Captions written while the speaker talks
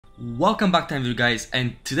Welcome back to video guys,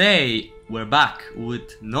 and today we're back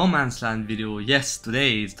with No Man's Land video. Yes,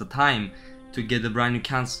 today is the time to get the brand new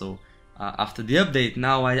console after the update.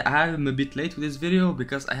 Now I am a bit late with this video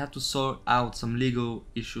because I had to sort out some legal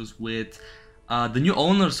issues with the new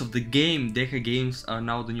owners of the game. Deca Games are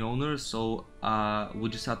now the new owners, so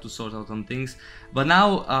we just had to sort out some things. But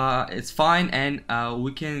now it's fine, and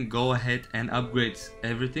we can go ahead and upgrade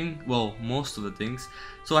everything. Well, most of the things.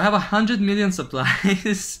 So I have 100 million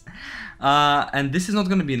supplies, and this is not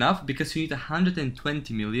going to be enough because you need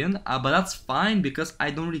 120 million. But that's fine because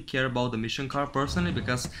I don't really care about the mission card personally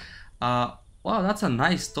because, wow, that's a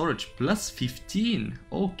nice storage, plus 15.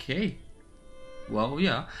 Okay. Well,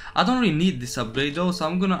 yeah, I don't really need this upgrade though, so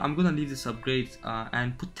I'm gonna leave this upgrade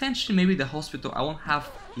and potentially maybe the hospital. I won't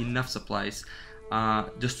have enough supplies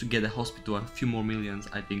just to get the hospital a few more millions,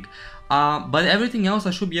 I think. But everything else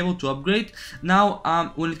I should be able to upgrade. Now,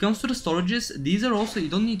 when it comes to the storages, these are also, you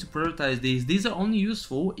don't need to prioritize these. These are only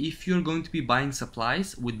useful if you're going to be buying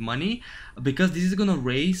supplies with money, because this is gonna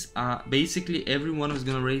raise, basically everyone is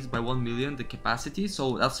gonna raise by 1 million the capacity,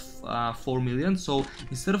 so that's 4 million. So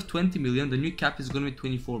instead of 20 million, the new cap is gonna be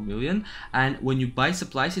 24 million. And when you buy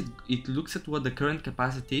supplies, it looks at what the current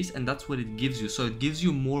capacity is, and that's what it gives you. So it gives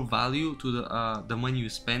you more value to the money you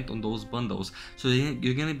spent on those bundles. So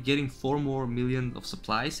you're gonna be getting 4 more million of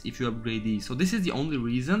supplies if you upgrade these. So this is the only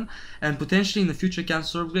reason, and potentially in the future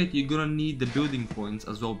cancer upgrade you're gonna need the building points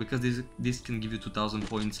as well, because this can give you 2000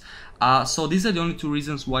 points. So these are the only 2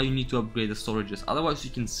 reasons why you need to upgrade the storages. Otherwise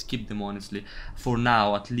you can skip them, honestly, for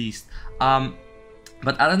now at least.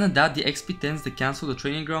 But other than that, the XP tents, the cancel, the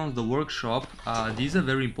training grounds, the workshop, these are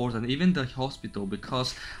very important. Even the hospital,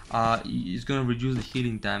 because it's gonna reduce the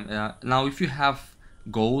healing time. Now if you have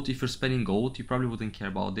gold, if you're spending gold, you probably wouldn't care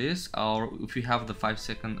about this. Or if you have the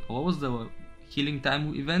 5-second, what was the healing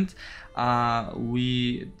time event,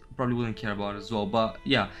 we probably wouldn't care about it as well. But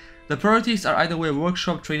yeah, the priorities are either way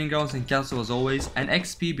workshop, training grounds, and cancel as always, and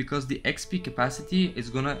XP, because the XP capacity is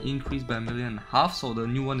gonna increase by 1.5 million, so the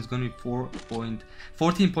new one is gonna be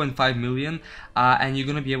 14.5 million, and you're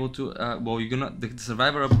gonna be able to well, the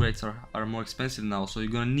survivor upgrades are more expensive now, so you're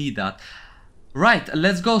gonna need that. Right,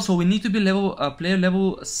 let's go. So we need to be player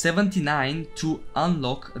level 79 to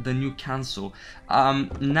unlock the new console.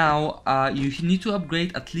 Now you need to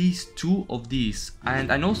upgrade at least 2 of these, and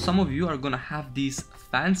I know some of you are gonna have these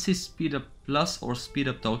fancy speed up plus or speed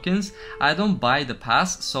up tokens. I don't buy the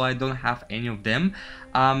pass, so I don't have any of them.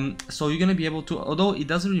 So you're gonna be able to, although it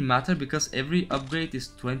doesn't really matter because every upgrade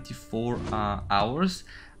is 24 hours.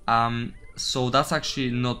 So that's actually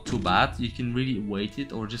not too bad. You can really wait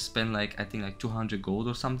it or just spend like, I think like 200 gold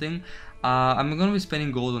or something. I'm gonna be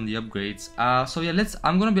spending gold on the upgrades. So yeah,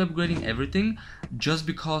 I'm gonna be upgrading everything just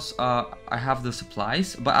because I have the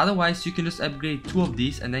supplies. But otherwise you can just upgrade 2 of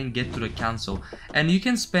these and then get to the cancel. And you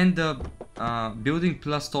can spend the building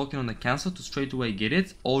plus token on the cancel to straight away get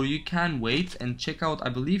it, or you can wait and check out, I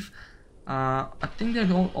believe, I think they're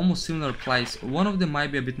almost similar price. One of them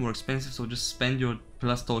might be a bit more expensive, so just spend your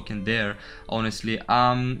plus token there, honestly.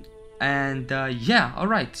 Yeah,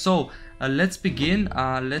 alright, so let's begin.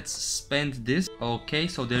 Let's spend this. Okay,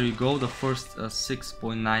 so there you go, the first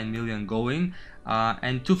 6.9 million going,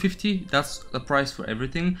 and 250, that's the price for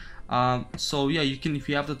everything. So yeah, you can, if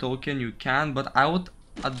you have the token you can, but I would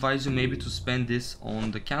advise you maybe to spend this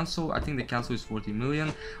on the cancel. I think the cancel is 40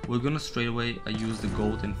 million. We're gonna straight away use the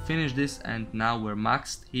gold and finish this, and now we're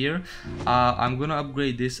maxed here. I'm gonna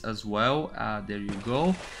upgrade this as well. There you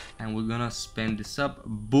go, and we're gonna spend this up.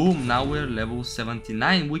 Boom, now we're level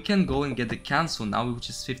 79. We can go and get the cancel now, which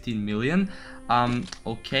is 15 million.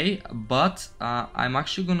 Okay, but I'm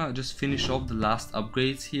actually gonna just finish off the last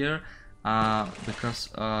upgrades here, because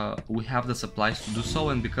we have the supplies to do so,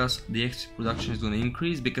 and because the XP production is going to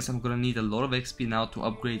increase, because I'm going to need a lot of XP now to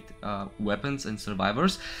upgrade weapons and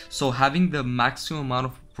survivors. So having the maximum amount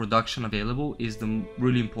of production available is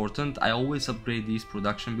really important. I always upgrade these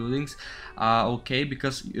production buildings, okay,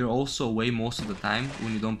 because you're also away most of the time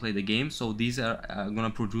when you don't play the game, so these are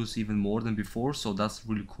gonna produce even more than before, so that's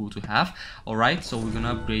really cool to have. Alright, so we're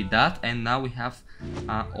gonna upgrade that, and now we have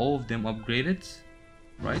all of them upgraded.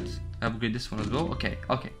 Right, upgrade this one as well. Okay,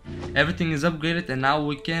 everything is upgraded, and now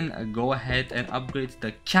we can go ahead and upgrade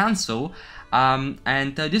the cancel.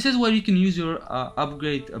 This is where you can use your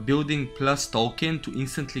upgrade building plus token to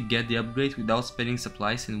instantly get the upgrade without spending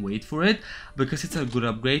supplies and wait for it, because it's a good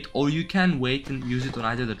upgrade. Or you can wait and use it on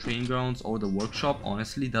either the training grounds or the workshop.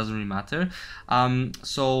 Honestly, it doesn't really matter.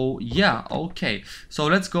 So yeah, okay, so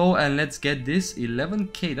let's go and let's get this.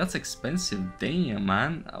 11k, that's expensive. Damn,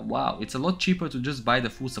 man. Wow, it's a lot cheaper to just buy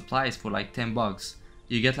the full supplies for like 10 bucks.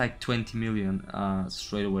 you get like 20 million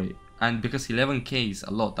straight away. And because 11k is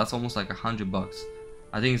a lot, that's almost like $100.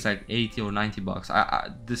 I think it's like 80 or 90 bucks.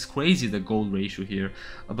 This crazy the gold ratio here,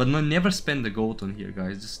 but no, never spend the gold on here,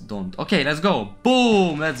 guys. Just don't. Okay, let's go.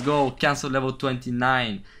 Boom, let's go. Cancel level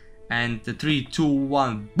 29, and 3, 2,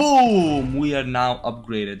 1. Boom, we are now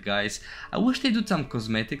upgraded, guys. I wish they do some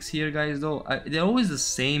cosmetics here, guys. Though they're always the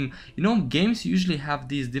same. You know, games usually have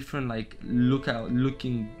these different like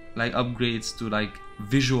looking like upgrades to like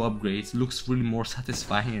visual upgrades. Looks really more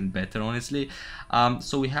satisfying and better, honestly.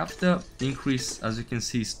 So we have to increase, as you can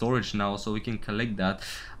see, storage now, so we can collect that.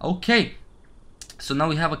 Okay, so now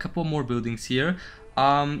we have a couple more buildings here.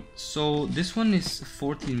 So this one is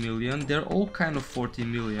 14 million. They're all kind of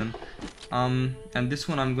 14 million. And this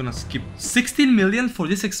one I'm gonna skip. 16 million for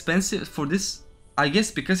this expensive, for this, I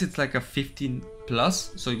guess because it's like a 15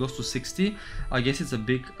 plus, so it goes to 60. I guess it's a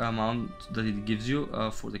big amount that it gives you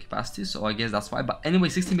for the capacity, so I guess that's why. But anyway,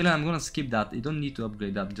 60 million, I'm gonna skip that. You don't need to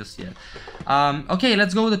upgrade that just yet. Okay,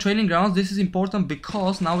 let's go with the training grounds. This is important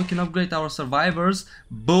because now we can upgrade our survivors.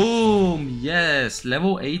 Boom, yes,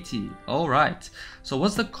 level 80. All right, so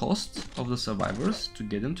what's the cost of the survivors to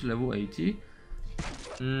get them to level 80?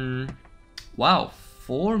 Wow,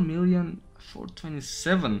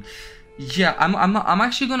 4,427,000. Yeah, I'm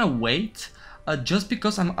actually gonna wait, just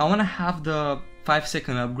because I want to have the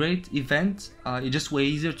 5-second upgrade event. It's just way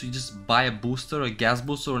easier to just buy a booster, a gas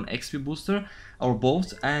booster, or an XP booster, or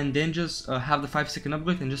both, and then just have the 5-second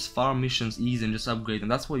upgrade and just farm missions easy and just upgrade.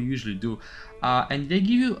 And that's what you usually do. And they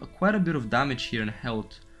give you quite a bit of damage here and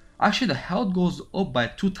health. Actually, the health goes up by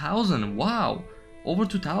 2,000. Wow, over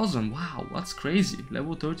 2,000. Wow, that's crazy.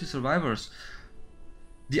 Level 30 survivors.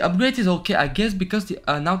 The upgrade is okay, I guess, because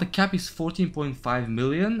now the cap is 14.5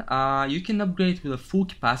 million. You can upgrade with a full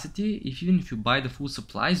capacity. Even if you buy the full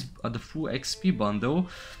supplies, the full XP bundle,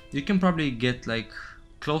 you can probably get like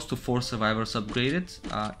close to 4 survivors upgraded,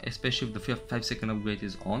 especially if the 5-second upgrade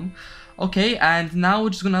is on. Okay, and now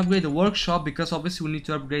we're just gonna upgrade the workshop, because obviously we need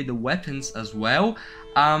to upgrade the weapons as well.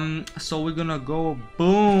 So we're gonna go,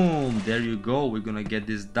 boom, there you go, we're gonna get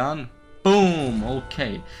this done. Boom.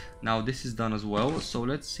 Okay, now this is done as well. So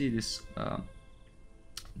let's see this,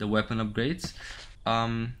 the weapon upgrades.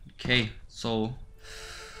 Okay, so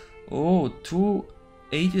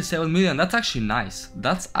 287 million. That's actually nice.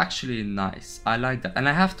 That's actually nice. I like that. And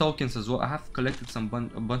I have tokens as well. I have collected a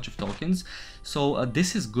bunch of tokens, so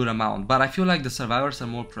this is good amount. But I feel like the survivors are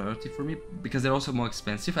more priority for me because they're also more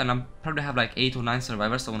expensive, and I'm probably have like 8 or 9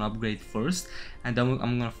 survivors I want to upgrade first, and then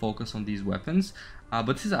I'm gonna focus on these weapons.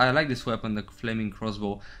 But this is, I like this weapon, the flaming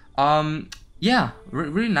crossbow. Yeah,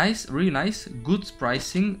 really nice, really nice. Good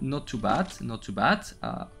pricing, not too bad, not too bad.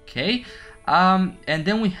 Okay, and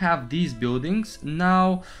then we have these buildings.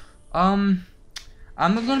 Now, I'm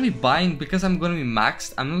not gonna be buying, because I'm gonna be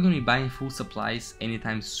maxed. I'm not gonna be buying full supplies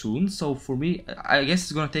anytime soon. So for me, I guess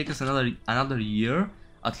it's gonna take us another year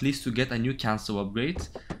at least to get a new cancel upgrade.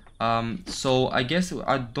 So I guess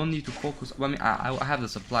I don't need to focus. I mean, I have the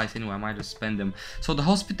supplies anyway. I might just spend them. So the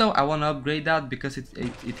hospital, I want to upgrade that because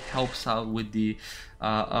it helps out with the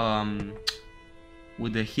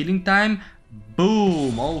healing time.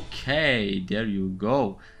 Boom. Okay, there you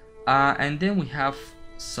go. And then we have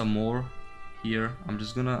some more here. I'm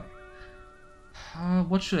just gonna.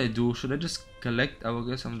 What should I do? Should I just collect? I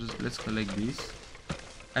guess let's collect these.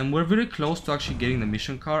 And we're very close to actually getting the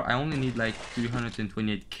mission car. I only need like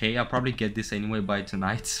 328k. I'll probably get this anyway by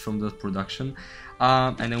tonight from the production.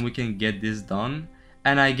 And then we can get this done.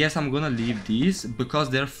 And I guess I'm gonna leave these because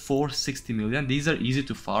they're 460 million. These are easy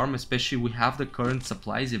to farm, especially we have the current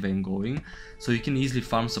supplies event going. So you can easily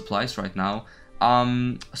farm supplies right now.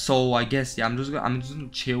 So I guess, yeah, I'm just gonna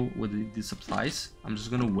chill with the supplies. I'm just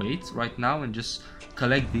gonna wait right now and just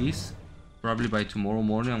collect these. Probably by tomorrow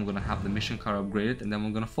morning I'm gonna have the mission car upgraded, and then we're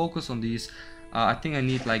gonna focus on these. I think I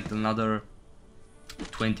need like another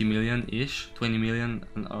 20 million ish, 20 million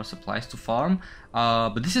supplies to farm.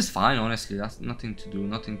 But this is fine, honestly. That's nothing to do,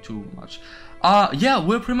 nothing too much. Yeah,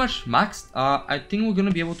 we're pretty much maxed. I think we're gonna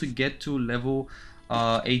be able to get to level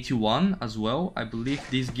 81 as well. I believe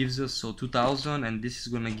this gives us 2,000, and this is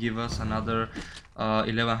gonna give us another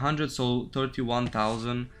 1,100, so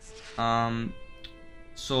 31,000.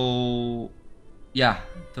 So yeah,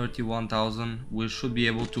 31,000. We should be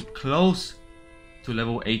able to close to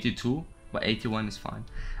level 82, but 81 is fine.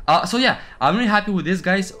 So yeah, I'm really happy with this,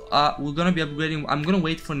 guys. We're gonna be upgrading. I'm gonna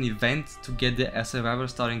wait for an event to get the survivor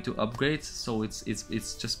starting to upgrade, so it's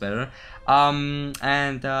just better.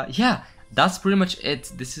 Yeah, that's pretty much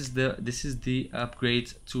it. This is the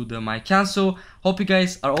upgrade to the my cancel. Hope you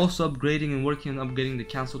guys are also upgrading and working on upgrading the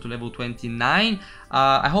cancel to level 29.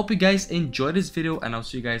 I hope you guys enjoyed this video, and I'll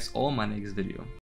see you guys all in my next video.